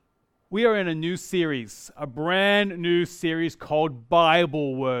We are in a new series, a brand new series called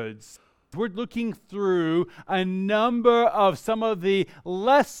Bible Words. We're looking through a number of some of the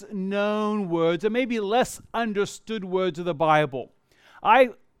less known words, or maybe less understood words of the Bible.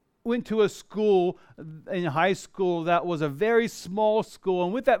 I went to a school in high school that was a very small school,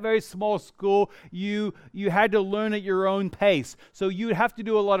 and with that very small school, you had to learn at your own pace. So you would have to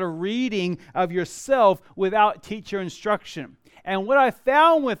do a lot of reading of yourself without teacher instruction. And what I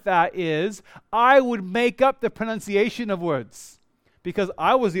found with that is I would make up the pronunciation of words because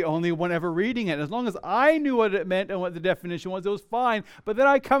I was the only one ever reading it. As long as I knew what it meant and what the definition was, it was fine. But then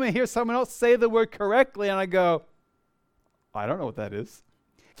I come and hear someone else say the word correctly, and I go, I don't know what that is.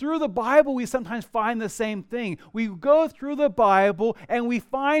 Through the Bible, we sometimes find the same thing. We go through the Bible and we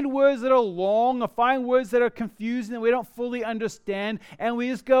find words that are long or find words that are confusing that we don't fully understand, and we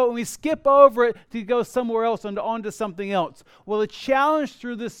just go and we skip over it to go somewhere else and on to something else. Well, the challenge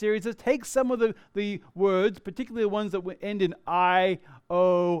through this series is take some of the words, particularly the ones that end in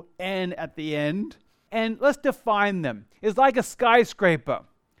I-O-N at the end, and let's define them. It's like a skyscraper.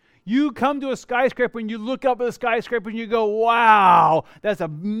 You come to a skyscraper and you look up at the skyscraper and you go, wow, that's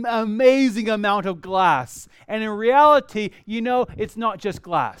an amazing amount of glass. And in reality, you know it's not just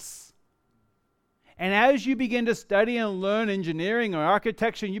glass. And as you begin to study and learn engineering or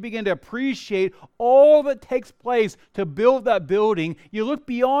architecture, and you begin to appreciate all that takes place to build that building, you look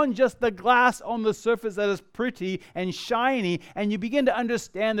beyond just the glass on the surface that is pretty and shiny, and you begin to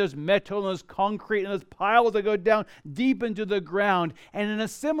understand there's metal and there's concrete and there's piles that go down deep into the ground. And in a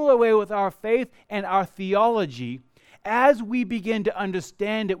similar way with our faith and our theology, as we begin to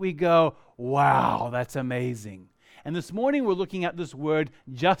understand it, we go, wow, that's amazing. And this morning we're looking at this word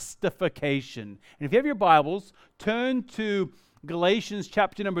justification. And if you have your Bibles, turn to Galatians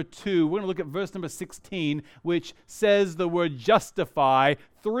chapter number 2. We're going to look at verse number 16, which says the word justify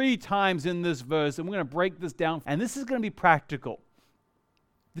 3 times in this verse. And we're going to break this down. And this is going to be practical.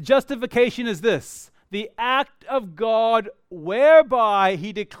 The justification is this: the act of God whereby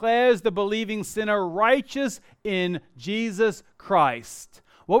he declares the believing sinner righteous in Jesus Christ.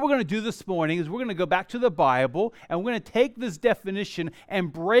 What we're going to do this morning is we're going to go back to the Bible and we're going to take this definition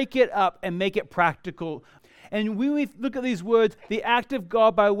and break it up and make it practical. And when we look at these words, the act of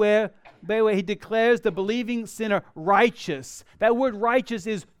God by where he declares the believing sinner righteous. That word righteous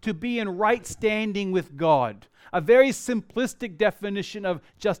is to be in right standing with God. A very simplistic definition of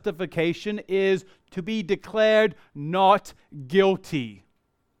justification is to be declared not guilty.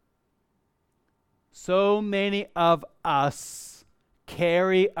 So many of us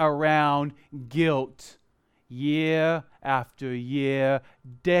carry around guilt year after year,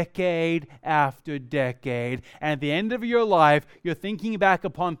 decade after decade. And at the end of your life, you're thinking back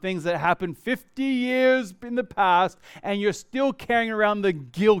upon things that happened 50 years in the past, and you're still carrying around the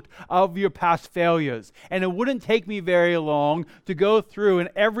guilt of your past failures. And it wouldn't take me very long to go through, and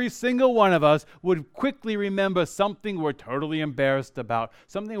every single one of us would quickly remember something we're totally embarrassed about,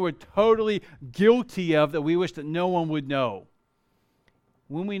 something we're totally guilty of that we wish that no one would know.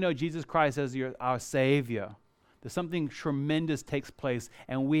 When we know Jesus Christ as our Savior, there's something tremendous takes place,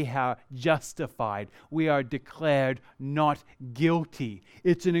 and we are justified. We are declared not guilty.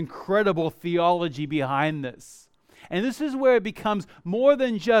 It's an incredible theology behind this. And this is where it becomes more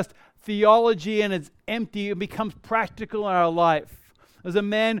than just theology and it's empty. It becomes practical in our life. There's a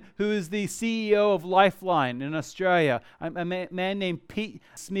man who is the CEO of Lifeline in Australia, a man named Pete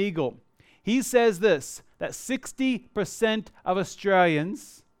Smeagol. He says this, that 60% of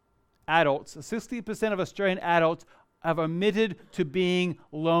Australians, adults, 60% of Australian adults have admitted to being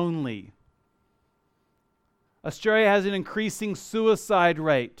lonely. Australia has an increasing suicide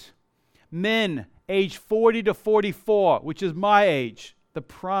rate. Men age 40 to 44, which is my age, the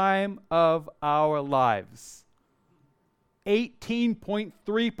prime of our lives.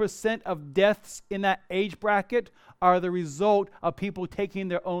 18.3% of deaths in that age bracket are the result of people taking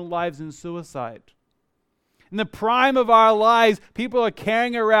their own lives in suicide. In the prime of our lives, people are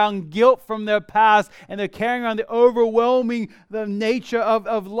carrying around guilt from their past, and they're carrying around the nature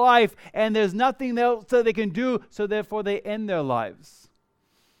of life, and there's nothing else that they can do, so therefore they end their lives.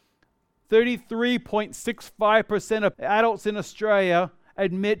 33.65% of adults in Australia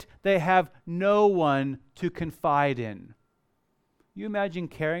admit they have no one to confide in. You imagine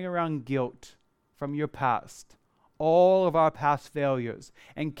carrying around guilt from your past all of our past failures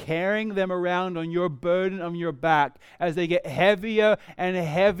and carrying them around on your burden on your back as they get heavier and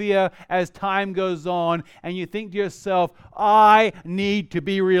heavier as time goes on, and you think to yourself, I need to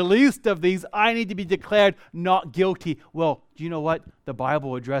be released of these. I need to be declared not guilty. Well, do you know what? The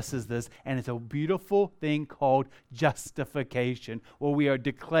Bible addresses this, and it's a beautiful thing called justification, where we are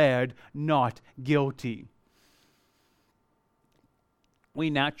declared not guilty. We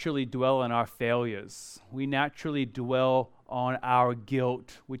naturally dwell on our failures. We naturally dwell on our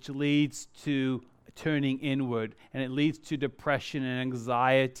guilt, which leads to turning inward, and it leads to depression and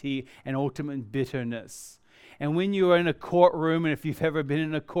anxiety and ultimate bitterness. And when you are in a courtroom, and if you've ever been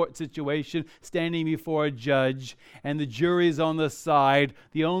in a court situation, standing before a judge, and the jury's on the side,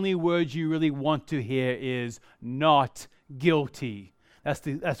 the only words you really want to hear is not guilty.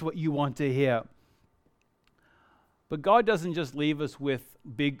 That's what you want to hear. But God doesn't just leave us with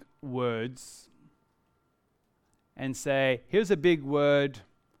big words and say, here's a big word,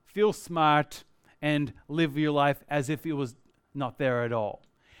 feel smart, and live your life as if it was not there at all.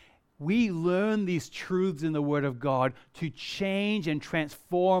 We learn these truths in the Word of God to change and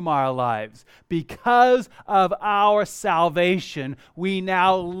transform our lives. Because of our salvation, we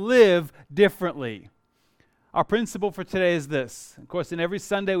now live differently. Our principle for today is this. Of course, in every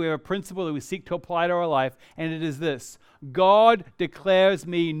Sunday we have a principle that we seek to apply to our life, and it is this. God declares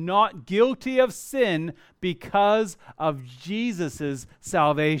me not guilty of sin because of Jesus'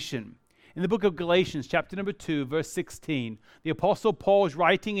 salvation. In the book of Galatians, chapter number 2, verse 16, the Apostle Paul is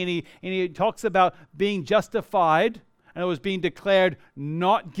writing, and he talks about being justified, and it was being declared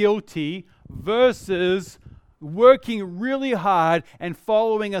not guilty, versus working really hard and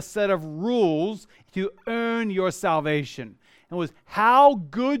following a set of rules to earn your salvation. And it was, how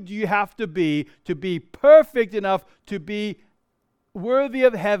good do you have to be perfect enough to be worthy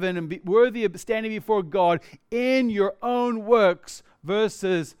of heaven and be worthy of standing before God in your own works,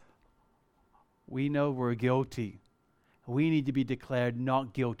 versus we know we're guilty. We need to be declared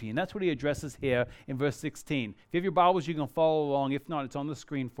not guilty. And that's what he addresses here in verse 16. If you have your Bibles, you can follow along. If not, it's on the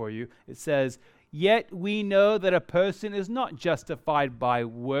screen for you. It says, yet we know that a person is not justified by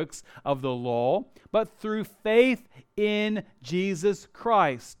works of the law, but through faith in Jesus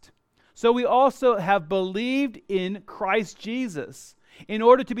Christ. So we also have believed in Christ Jesus, in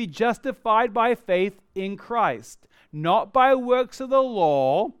order to be justified by faith in Christ, not by works of the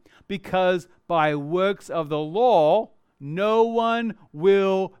law, because by works of the law, no one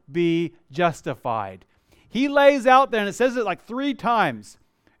will be justified. He lays out there, and it says it like 3 times.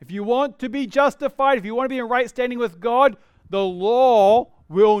 If you want to be justified, if you want to be in right standing with God, the law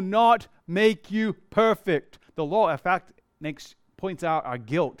will not make you perfect. The law, in fact, points out our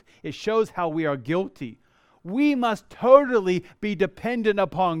guilt. It shows how we are guilty. We must totally be dependent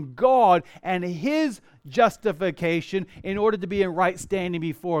upon God and His justification in order to be in right standing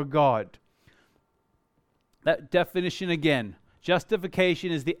before God. That definition again.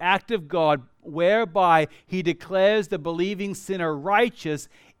 Justification is the act of God whereby He declares the believing sinner righteous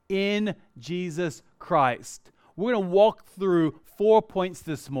in Jesus Christ. We're going to walk through 4 points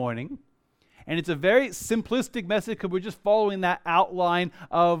this morning. And it's a very simplistic message because we're just following that outline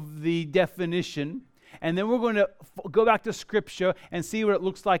of the definition. And then we're going to go back to Scripture and see what it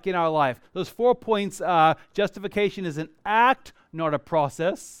looks like in our life. Those 4 points are: justification is an act, not a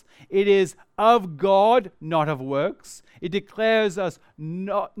process. It is of God, not of works. It declares us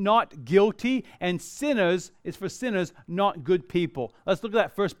not guilty, and sinners is for sinners, not good people. Let's look at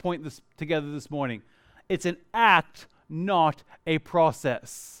that first point together this morning. It's an act, not a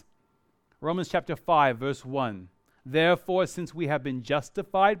process. Romans chapter 5, verse 1. Therefore, since we have been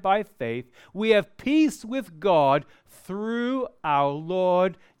justified by faith, we have peace with God through our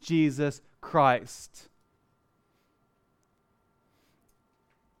Lord Jesus Christ.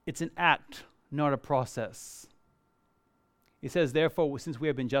 It's an act, not a process. It says, therefore, since we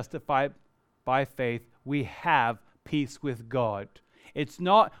have been justified by faith, we have peace with God. It's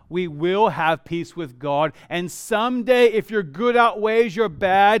not we will have peace with God, and someday if your good outweighs your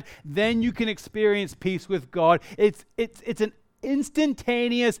bad, then you can experience peace with God. It's an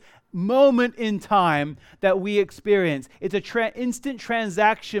instantaneous moment in time that we experience. It's a instant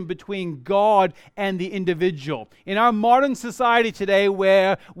transaction between God and the individual. In our modern society today,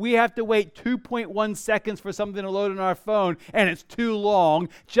 where we have to wait 2.1 seconds for something to load on our phone and it's too long,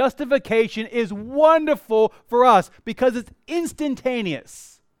 justification is wonderful for us because it's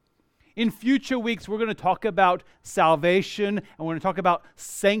instantaneous. In future weeks, we're going to talk about salvation, and we're going to talk about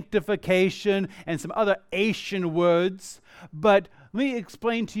sanctification and some other Asian words. But let me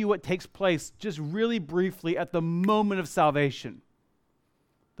explain to you what takes place just really briefly at the moment of salvation.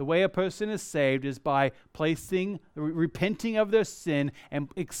 The way a person is saved is by repenting of their sin and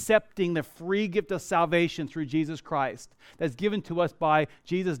accepting the free gift of salvation through Jesus Christ that's given to us by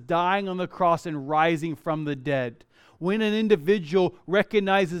Jesus dying on the cross and rising from the dead. When an individual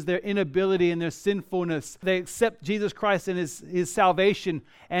recognizes their inability and their sinfulness, they accept Jesus Christ and his salvation,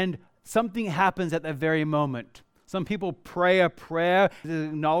 and something happens at that very moment. Some people pray a prayer, the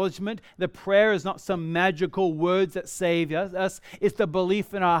acknowledgement. The prayer is not some magical words that save us. It's the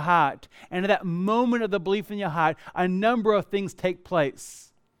belief in our heart. And at that moment of the belief in your heart, a number of things take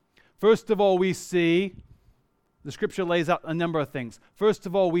place. First of all, we see, the scripture lays out a number of things. First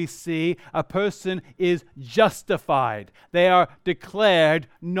of all, we see a person is justified. They are declared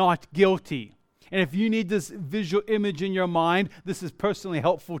not guilty. And if you need this visual image in your mind, this is personally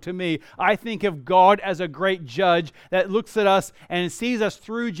helpful to me. I think of God as a great judge that looks at us and sees us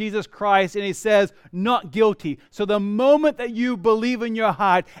through Jesus Christ, and he says, not guilty. So the moment that you believe in your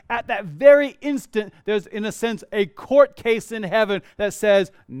heart, at that very instant, there's, in a sense, a court case in heaven that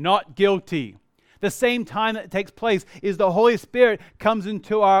says, not guilty. The same time that takes place is the Holy Spirit comes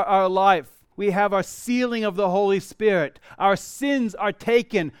into our life. We have our sealing of the Holy Spirit. Our sins are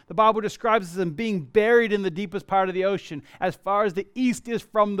taken. The Bible describes us as being buried in the deepest part of the ocean, as far as the east is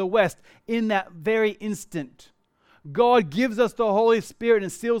from the west, in that very instant. God gives us the Holy Spirit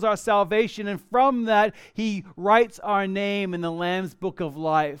and seals our salvation, and from that, he writes our name in the Lamb's Book of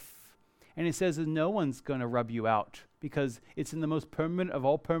Life. And he says that no one's going to rub you out, because it's in the most permanent of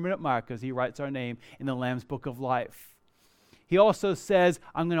all permanent markers. He writes our name in the Lamb's Book of Life. He also says,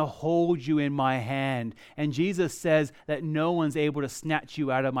 I'm going to hold you in my hand. And Jesus says that no one's able to snatch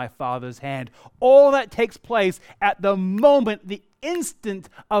you out of my Father's hand. All that takes place at the moment, the instant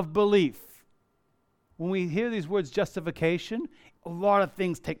of belief. When we hear these words justification, a lot of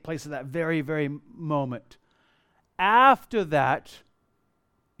things take place at that very, very moment. After that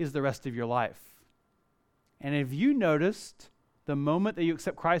is the rest of your life. And if you noticed, the moment that you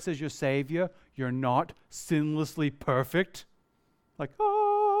accept Christ as your Savior, you're not sinlessly perfect. Like,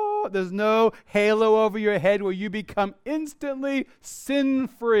 there's no halo over your head where you become instantly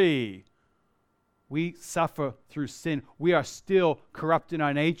sin-free. We suffer through sin. We are still corrupt in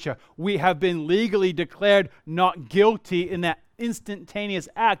our nature. We have been legally declared not guilty in that instantaneous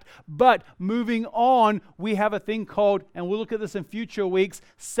act. But moving on, we have a thing called, and we'll look at this in future weeks,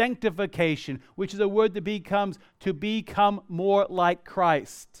 sanctification, which is a word that becomes to become more like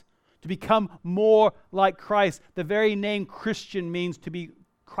Christ. To become more like Christ. The very name Christian means to be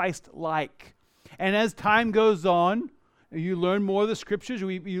Christ-like. And as time goes on, you learn more of the scriptures,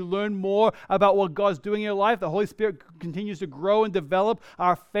 you learn more about what God's doing in your life. The Holy Spirit continues to grow and develop.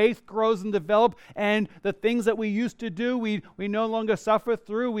 Our faith grows and develops. And the things that we used to do, we no longer suffer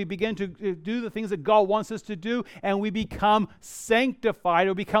through. We begin to do the things that God wants us to do, and we become sanctified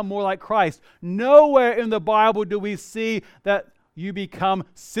or become more like Christ. Nowhere in the Bible do we see that you become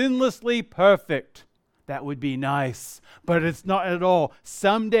sinlessly perfect. That would be nice, but it's not at all.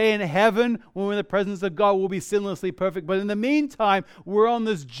 Someday in heaven, when we're in the presence of God, we'll be sinlessly perfect. But in the meantime, we're on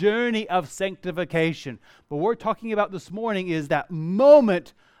this journey of sanctification. But what we're talking about this morning is that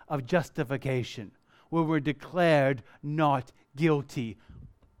moment of justification, where we're declared not guilty.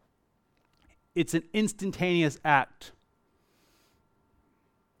 It's an instantaneous act.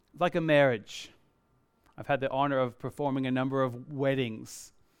 Like a marriage. I've had the honor of performing a number of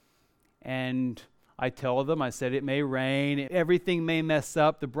weddings, and I tell them, I said, it may rain, everything may mess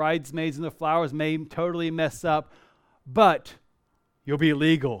up, the bridesmaids and the flowers may totally mess up, but you'll be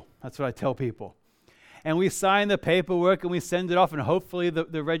legal. That's what I tell people. And we sign the paperwork and we send it off, and hopefully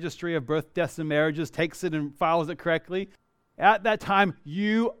the registry of birth, deaths, and marriages takes it and files it correctly. At that time,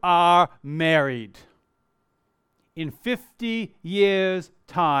 you are married. In 50 years'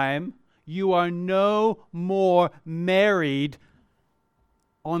 time, you are no more married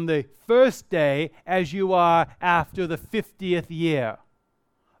on the first day as you are after the 50th year.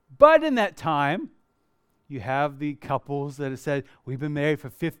 But in that time, you have the couples that have said, we've been married for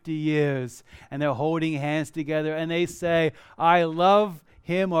 50 years, and they're holding hands together, and they say, I love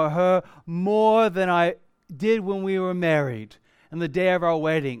him or her more than I did when we were married, on the day of our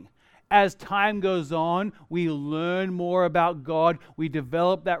wedding. As time goes on, we learn more about God. We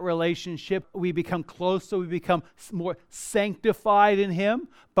develop that relationship. We become closer. We become more sanctified in Him.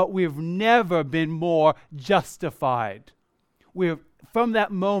 But we've never been more justified. From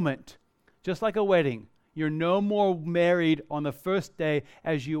that moment, just like a wedding, you're no more married on the first day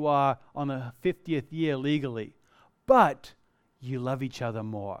as you are on the 50th year legally. But you love each other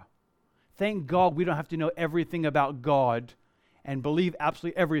more. Thank God we don't have to know everything about God and believe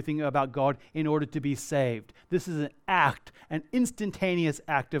absolutely everything about God in order to be saved. This is an instantaneous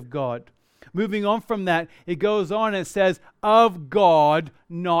act of God. Moving on from that, it goes on and it says, of God,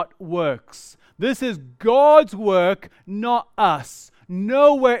 not works. This is God's work, not us.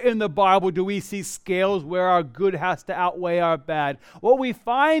 Nowhere in the Bible do we see scales where our good has to outweigh our bad. What we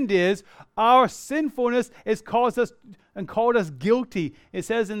find is our sinfulness has caused us and called us guilty. It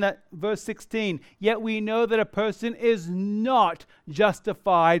says in that verse 16, yet we know that a person is not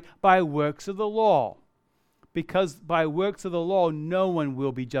justified by works of the law, because by works of the law no one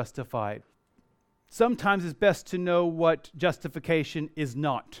will be justified. Sometimes it's best to know what justification is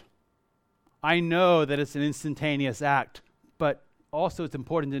not. I know that it's an instantaneous act, but also it's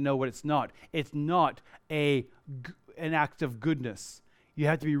important to know what it's not. It's not an act of goodness. You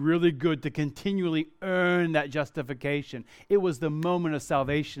have to be really good to continually earn that justification. It was the moment of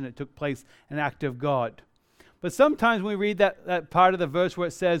salvation that took place, an act of God. But sometimes when we read that part of the verse where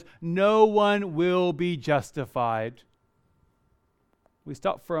it says, no one will be justified, we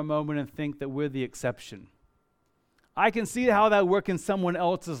stop for a moment and think that we're the exception. I can see how that works in someone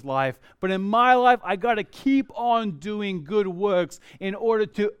else's life, but in my life, I got to keep on doing good works in order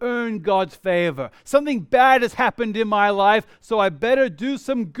to earn God's favor. Something bad has happened in my life, so I better do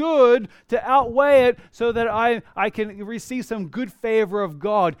some good to outweigh it so that I can receive some good favor of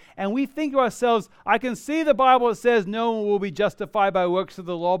God. And we think to ourselves, I can see the Bible that says no one will be justified by works of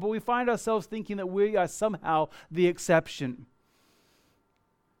the law, but we find ourselves thinking that we are somehow the exception.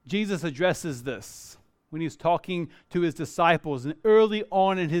 Jesus addresses this when he's talking to his disciples and early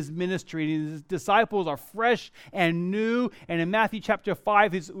on in his ministry. His disciples are fresh and new. And in Matthew chapter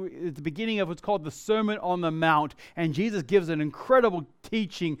 5, is at the beginning of what's called the Sermon on the Mount. And Jesus gives an incredible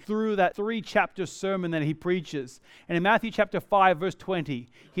teaching through that 3-chapter sermon that he preaches. And in Matthew chapter 5, verse 20,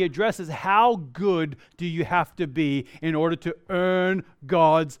 he addresses how good do you have to be in order to earn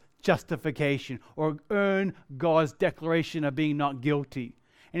God's justification or earn God's declaration of being not guilty.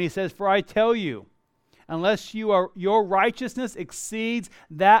 And he says, for I tell you, unless your righteousness exceeds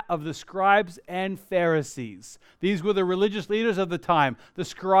that of the scribes and Pharisees. These were the religious leaders of the time. The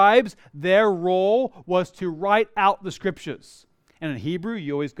scribes, their role was to write out the scriptures. And in Hebrew,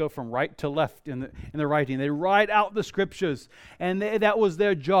 you always go from right to left in the writing. They write out the scriptures, and that was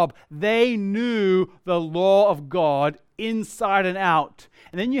their job. They knew the law of God inside and out.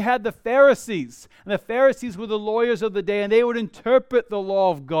 And then you had the Pharisees. And the Pharisees were the lawyers of the day, and they would interpret the law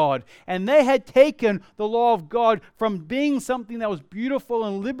of God. And they had taken the law of God from being something that was beautiful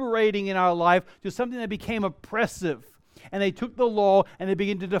and liberating in our life to something that became oppressive. And they took the law and they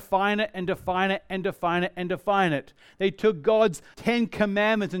began to define it and define it and define it and define it. They took God's 10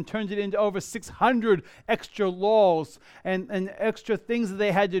 commandments and turned it into over 600 extra laws and extra things that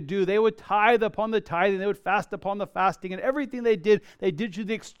they had to do. They would tithe upon the tithing, they would fast upon the fasting, and everything they did to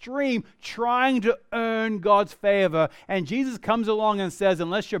the extreme, trying to earn God's favor. And Jesus comes along and says,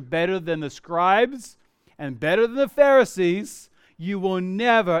 unless you're better than the scribes and better than the Pharisees, you will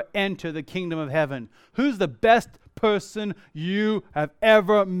never enter the kingdom of heaven. Who's the best person you have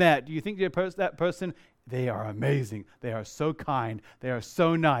ever met? Do you think that person, they are amazing, they are so kind, they are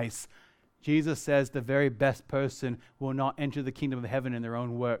so nice? Jesus says the very best person will not enter the kingdom of heaven in their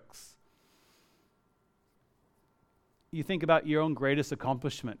own works. You think about your own greatest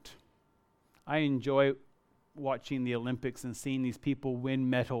accomplishment. I enjoy watching the Olympics and seeing these people win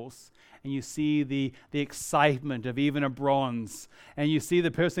medals, and you see the excitement of even a bronze, and you see the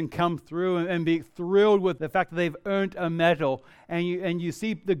person come through and be thrilled with the fact that they've earned a medal, and you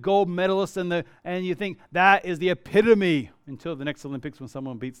see the gold medalists and you think that is the epitome until the next Olympics when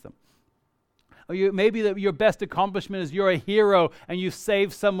someone beats them. Or maybe your best accomplishment is you're a hero and you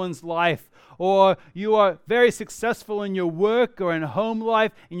saved someone's life, or you are very successful in your work or in home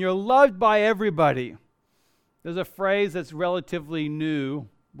life and you're loved by everybody. There's a phrase that's relatively new,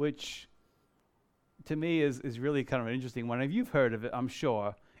 which to me is really kind of an interesting one. If you've heard of it, I'm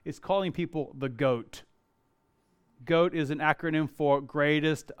sure. It's calling people the GOAT. GOAT is an acronym for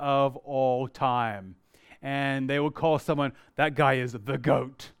greatest of all time. And they would call someone, that guy is the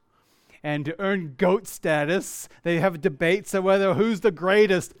GOAT. And to earn GOAT status, they have debates on whether who's the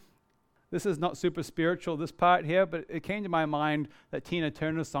greatest. This is not super spiritual, this part here, but it came to my mind that Tina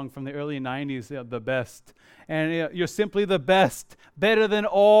Turner song from the early 90s, The Best. And you're simply the best, better than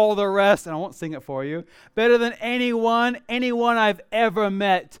all the rest. And I won't sing it for you. Better than anyone I've ever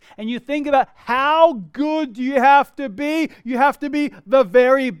met. And you think about how good do you have to be? You have to be the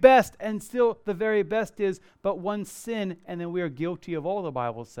very best. And still the very best is but one sin, and then we are guilty of all, the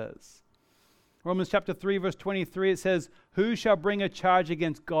Bible says. Romans chapter 3, verse 23, it says, Who shall bring a charge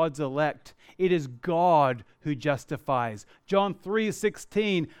against God's elect? It is God who justifies. John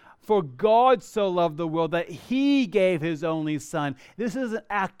 3:16, for God so loved the world that he gave his only Son. This is an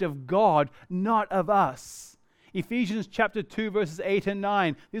act of God, not of us. Ephesians chapter 2, verses 8 and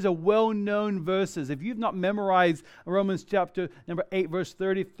 9. These are well-known verses. If you've not memorized Romans chapter number 8, verse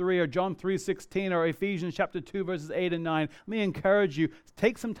 33, or John 3:16, or Ephesians chapter 2, verses 8 and 9, let me encourage you,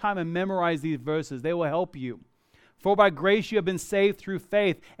 take some time and memorize these verses. They will help you. For by grace you have been saved through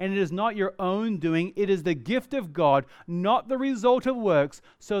faith, and it is not your own doing. It is the gift of God, not the result of works,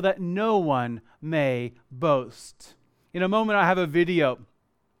 so that no one may boast. In a moment, I have a video.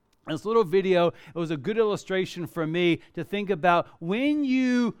 This little video, it was a good illustration for me to think about when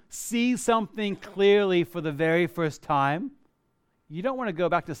you see something clearly for the very first time, you don't want to go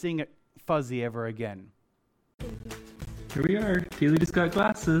back to seeing it fuzzy ever again. Here we are. Taylor just got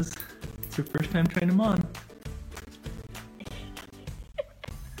glasses. It's her first time trying them on.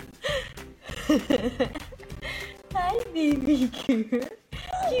 Hi, baby girl.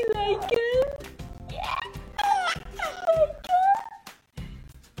 You like them? Yeah.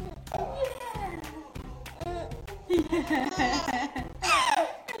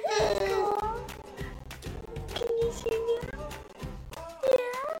 Can you see now?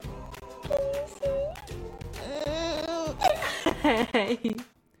 Yeah? Can you see?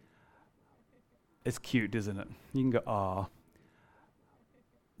 It's cute, isn't it? You can go, aw.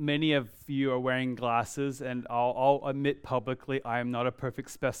 Many of you are wearing glasses, and I'll admit publicly, I am not a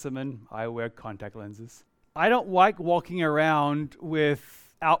perfect specimen. I wear contact lenses. I don't like walking around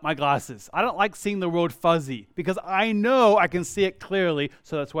without my glasses. I don't like seeing the world fuzzy because I know I can see it clearly,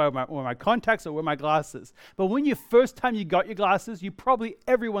 so that's why I wear my contacts or wear my glasses. But when first time you got your glasses,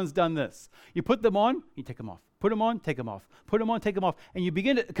 everyone's done this. You put them on, you take them off. Put them on, take them off. Put them on, take them off. And you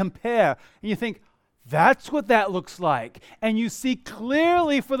begin to compare, and you think, that's what that looks like. And you see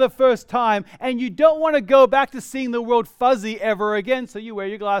clearly for the first time, and you don't want to go back to seeing the world fuzzy ever again, so you wear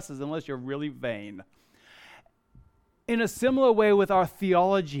your glasses unless you're really vain. In a similar way with our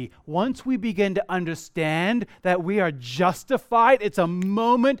theology, once we begin to understand that we are justified, it's a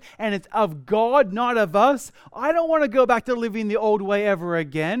moment and it's of God, not of us. I don't want to go back to living the old way ever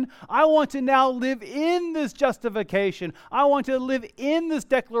again. I want to now live in this justification. I want to live in this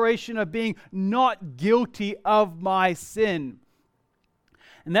declaration of being not guilty of my sin.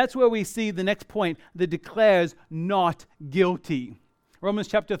 And that's where we see the next point that declares not guilty. Romans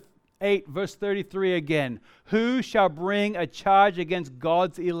chapter 8, verse 33 again. Who shall bring a charge against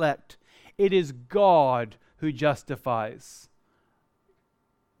God's elect? It is God who justifies.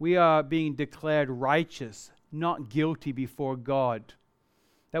 We are being declared righteous, not guilty before God.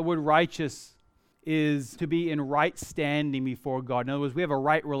 That word righteous is to be in right standing before God. In other words, we have a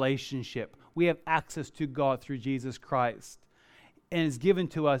right relationship. We have access to God through Jesus Christ. And it's given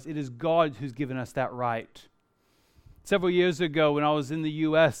to us. It is God who's given us that right. Several years ago when I was in the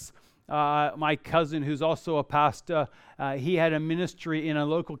U.S., my cousin, who's also a pastor, he had a ministry in a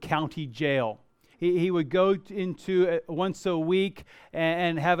local county jail. He would go into once a week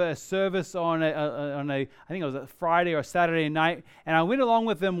and have a service on I think it was a Friday or Saturday night, and I went along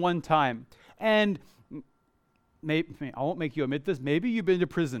with them one time. And maybe, I won't make you admit this, maybe you've been to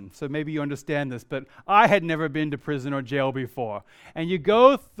prison, so maybe you understand this, but I had never been to prison or jail before. And you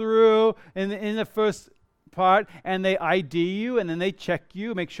go through in the first part, and they ID you, and then they check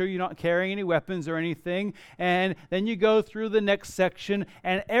you, make sure you're not carrying any weapons or anything, and then you go through the next section,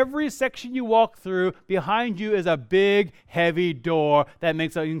 and every section you walk through, behind you is a big, heavy door that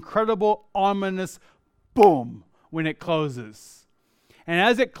makes an incredible, ominous boom when it closes. And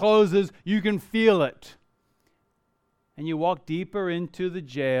as it closes, you can feel it. And you walk deeper into the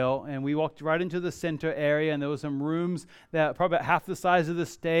jail, and we walked right into the center area, and there were some rooms that probably about half the size of the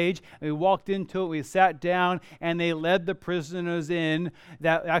stage. And we walked into it, we sat down, and they led the prisoners in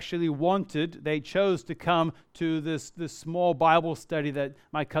that actually they chose to come to this small Bible study that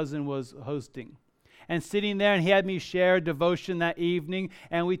my cousin was hosting. And sitting there, and he had me share a devotion that evening,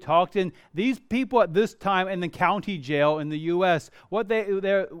 and we talked. And these people at this time in the county jail in the U.S., why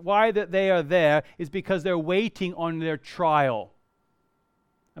they are there is because they're waiting on their trial.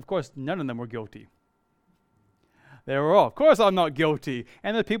 Of course, none of them were guilty. They were all, of course I'm not guilty.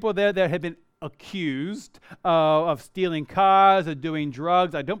 And the people there that had been accused of stealing cars, of doing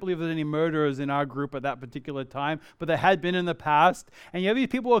drugs. I don't believe there's any murderers in our group at that particular time, but there had been in the past. And you have these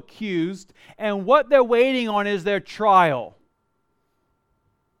people accused, and what they're waiting on is their trial.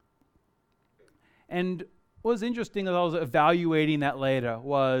 And what was interesting as I was evaluating that later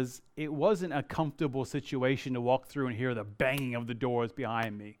was it wasn't a comfortable situation to walk through and hear the banging of the doors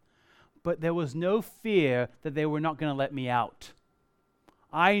behind me. but there was no fear that they were not going to let me out.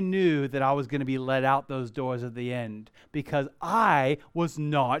 I knew that I was going to be let out those doors at the end because I was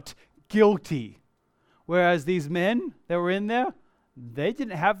not guilty. Whereas these men that were in there, they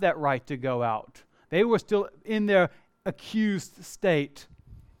didn't have that right to go out. They were still in their accused state.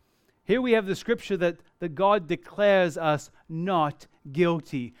 Here we have the scripture that God declares us not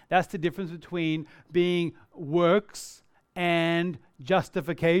guilty. That's the difference between being works and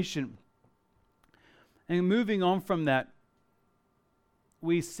justification. And moving on from that,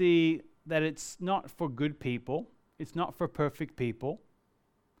 we see that it's not for good people. It's not for perfect people,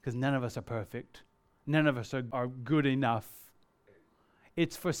 because none of us are perfect. None of us are good enough.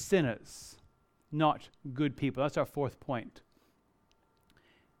 It's for sinners, not good people. That's our fourth point.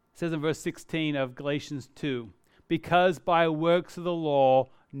 It says in verse 16 of Galatians 2, because by works of the law,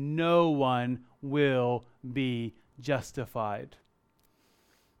 no one will be justified.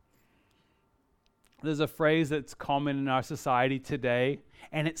 There's a phrase that's common in our society today,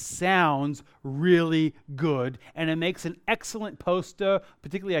 and it sounds really good, and it makes an excellent poster,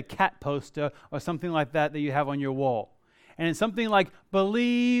 particularly a cat poster or something like that you have on your wall. And it's something like,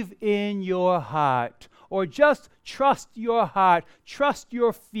 believe in your heart, or just trust your heart, trust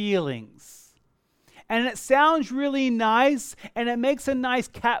your feelings. And it sounds really nice, and it makes a nice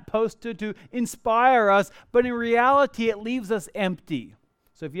cat poster to inspire us, but in reality, it leaves us empty.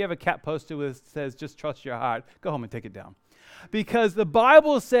 So if you have a cat poster that says, just trust your heart, go home and take it down. Because the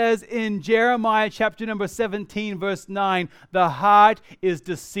Bible says in Jeremiah chapter number 17, verse 9, the heart is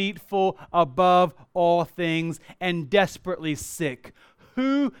deceitful above all things and desperately sick.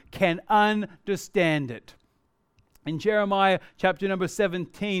 Who can understand it? In Jeremiah chapter number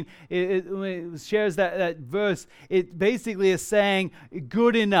 17, it shares that verse. It basically is saying,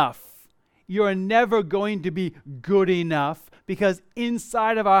 good enough. You're never going to be good enough, because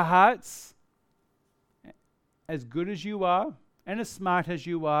inside of our hearts, as good as you are, and as smart as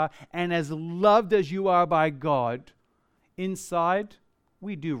you are, and as loved as you are by God, inside,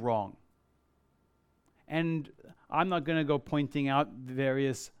 we do wrong. And I'm not going to go pointing out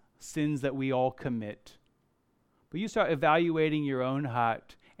various sins that we all commit. But you start evaluating your own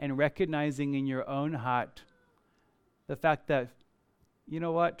heart and recognizing in your own heart the fact that, you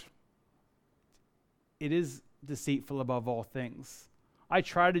know what? It is deceitful above all things. I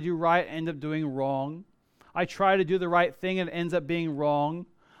try to do right, end up doing wrong. I try to do the right thing and it ends up being wrong.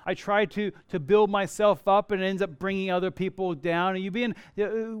 I try to build myself up and it ends up bringing other people down. And you've been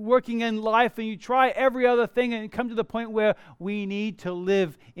working in life and you try every other thing and you come to the point where we need to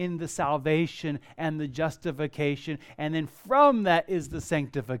live in the salvation and the justification. And then from that is the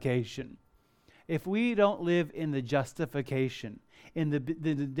sanctification. If we don't live in the justification, in the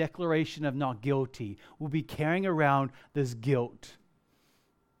declaration of not guilty, we'll be carrying around this guilt.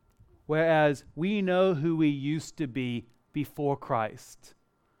 Whereas we know who we used to be before Christ.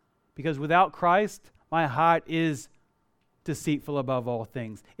 Because without Christ, my heart is deceitful above all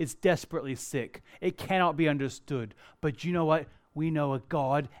things. It's desperately sick. It cannot be understood. But you know what? We know a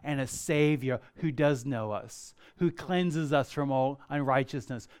God and a Savior who does know us, who cleanses us from all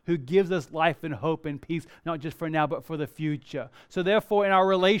unrighteousness, who gives us life and hope and peace, not just for now, but for the future. So therefore, in our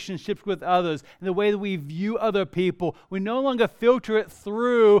relationships with others, in the way that we view other people, we no longer filter it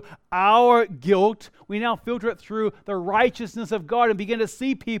through our guilt. We now filter it through the righteousness of God and begin to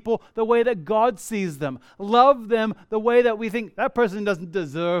see people the way that God sees them. Love them the way that we think, that person doesn't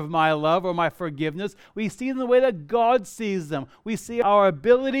deserve my love or my forgiveness. We see them the way that God sees them. We see our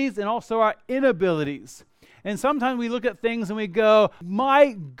abilities and also our inabilities. And sometimes we look at things and we go,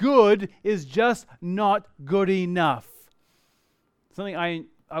 my good is just not good enough. Something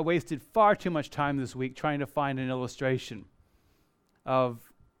I wasted far too much time this week trying to find an illustration of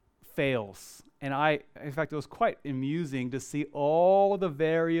fails. And in fact, it was quite amusing to see all the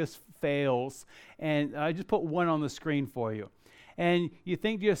various fails. And I just put one on the screen for you. And you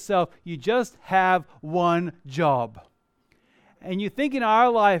think to yourself, you just have one job. And you think in our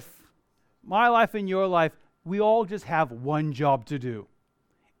life, my life and your life, we all just have one job to do.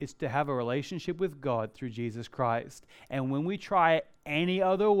 It's to have a relationship with God through Jesus Christ. And when we try it any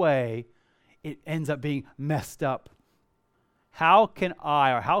other way, it ends up being messed up. How can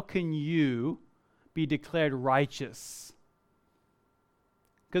I or how can you be declared righteous?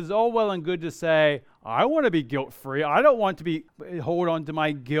 Because it's all well and good to say, I want to be guilt-free. I don't want to hold on to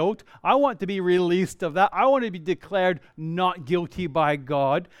my guilt. I want to be released of that. I want to be declared not guilty by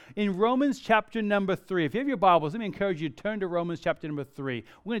God. In Romans chapter number 3, if you have your Bibles, let me encourage you to turn to Romans chapter number 3.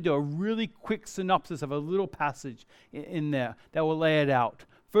 We're going to do a really quick synopsis of a little passage in there that will lay it out.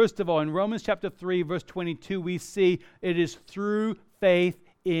 First of all, in Romans chapter 3, verse 22, we see it is through faith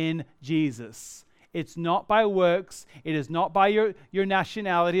in Jesus. It's not by works. It is not by your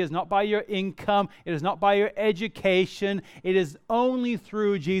nationality. It is not by your income. It is not by your education. It is only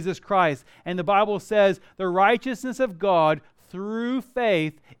through Jesus Christ. And the Bible says the righteousness of God through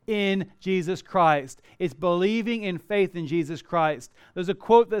faith in Jesus Christ. It's believing in faith in Jesus Christ. There's a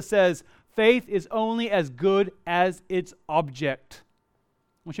quote that says, faith is only as good as its object.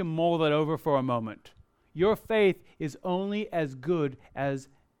 I want you to mull that over for a moment. Your faith is only as good as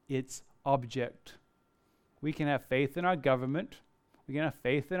its object. We can have faith in our government. We can have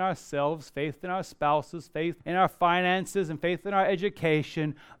faith in ourselves, faith in our spouses, faith in our finances, and faith in our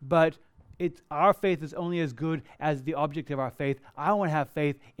education, but our faith is only as good as the object of our faith. I want to have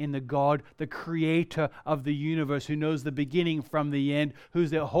faith in the God, the creator of the universe, who knows the beginning from the end,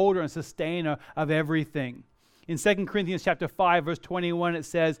 who's the holder and sustainer of everything. In 2 Corinthians chapter 5, verse 21, it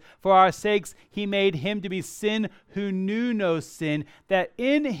says, for our sakes he made him to be sin who knew no sin, that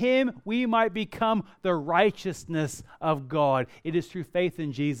in him we might become the righteousness of God. It is through faith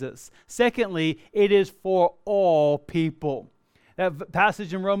in Jesus. Secondly, it is for all people. That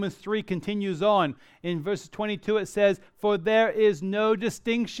passage in Romans 3 continues on. In verses 22 it says, for there is no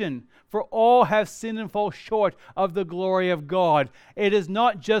distinction, for all have sinned and fall short of the glory of God. It is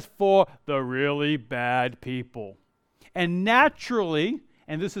not just for the really bad people. And naturally,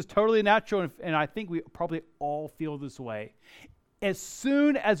 and this is totally natural, and I think we probably all feel this way, as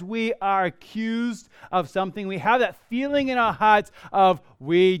soon as we are accused of something, we have that feeling in our hearts of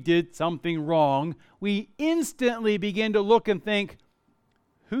we did something wrong, we instantly begin to look and think,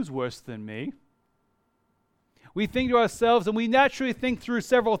 who's worse than me? We think to ourselves, and we naturally think through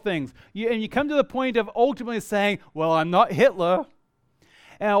several things. And you come to the point of ultimately saying, well, I'm not Hitler,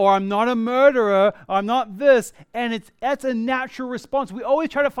 or I'm not a murderer, or I'm not this, and that's a natural response. We always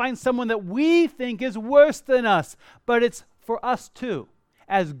try to find someone that we think is worse than us, but it's for us too.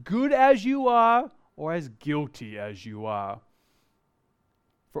 As good as you are, or as guilty as you are.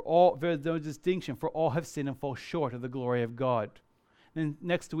 For all, there's no distinction, for all have sinned and fall short of the glory of God. Then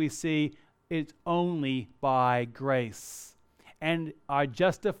next we see it's only by grace, and are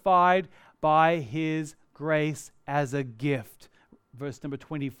justified by his grace as a gift. Verse number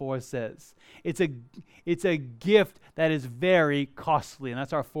 24 says, it's a gift that is very costly, and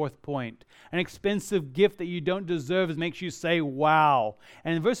that's our fourth point. An expensive gift that you don't deserve makes you say, wow.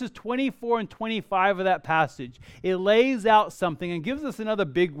 And in verses 24 and 25 of that passage, it lays out something and gives us another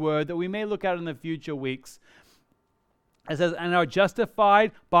big word that we may look at in the future weeks. It says, and are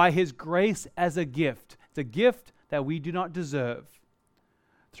justified by his grace as a gift. It's a gift that we do not deserve.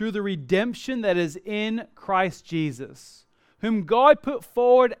 Through the redemption that is in Christ Jesus, whom God put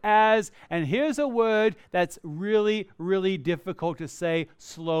forward as, and here's a word that's really, really difficult to say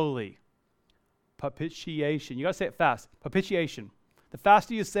slowly. Propitiation. You got to say it fast. Propitiation. The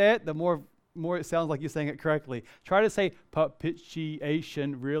faster you say it, the more it sounds like you're saying it correctly. Try to say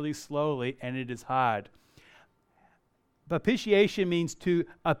propitiation really slowly, and it is hard. Propitiation means to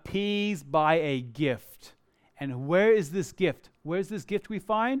appease by a gift. And where is this gift? Where's this gift we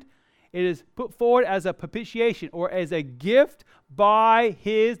find? It is put forward as a propitiation, or as a gift by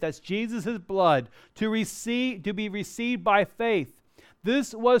that's Jesus' blood, to be received by faith.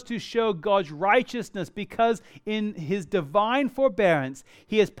 This was to show God's righteousness, because in his divine forbearance,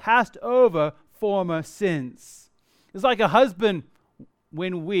 he has passed over former sins. It's like a husband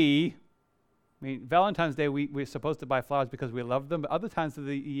when Valentine's Day, we're supposed to buy flowers because we love them, but other times of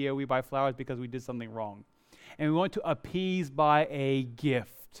the year we buy flowers because we did something wrong. And we want to appease by a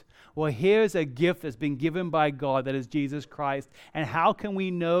gift. Well, here's a gift that's been given by God, that is Jesus Christ. And how can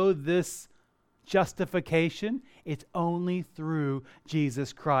we know this justification? It's only through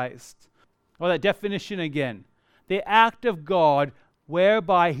Jesus Christ. Well, that definition again. The act of God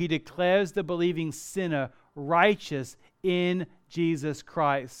whereby he declares the believing sinner righteous in Jesus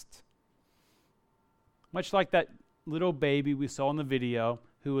Christ. Much like that little baby we saw in the video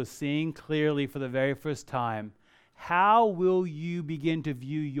who was seeing clearly for the very first time, how will you begin to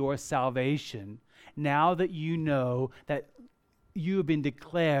view your salvation now that you know that you have been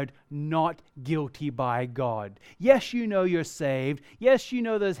declared not guilty by God? Yes, you know you're saved. Yes, you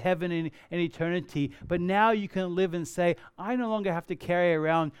know there's heaven and eternity. But now you can live and say, I no longer have to carry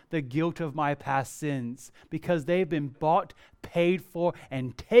around the guilt of my past sins, because they've been bought, paid for,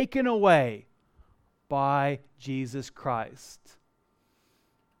 and taken away by Jesus Christ.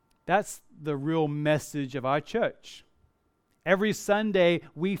 That's the real message of our church. Every Sunday,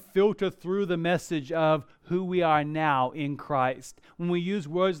 we filter through the message of who we are now in Christ. When we use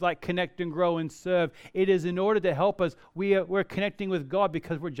words like connect and grow and serve, it is in order to help us. We're connecting with God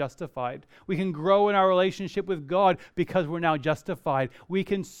because we're justified. We can grow in our relationship with God because we're now justified. We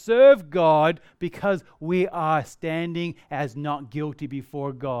can serve God because we are standing as not guilty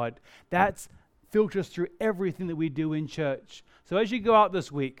before God. That filters through everything that we do in church. So as you go out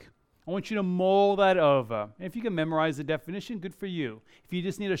this week, I want you to mull that over. And if you can memorize the definition, good for you. If you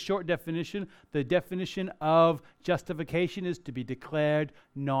just need a short definition, the definition of justification is to be declared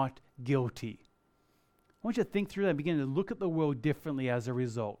not guilty. I want you to think through that and begin to look at the world differently as a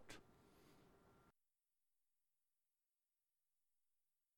result.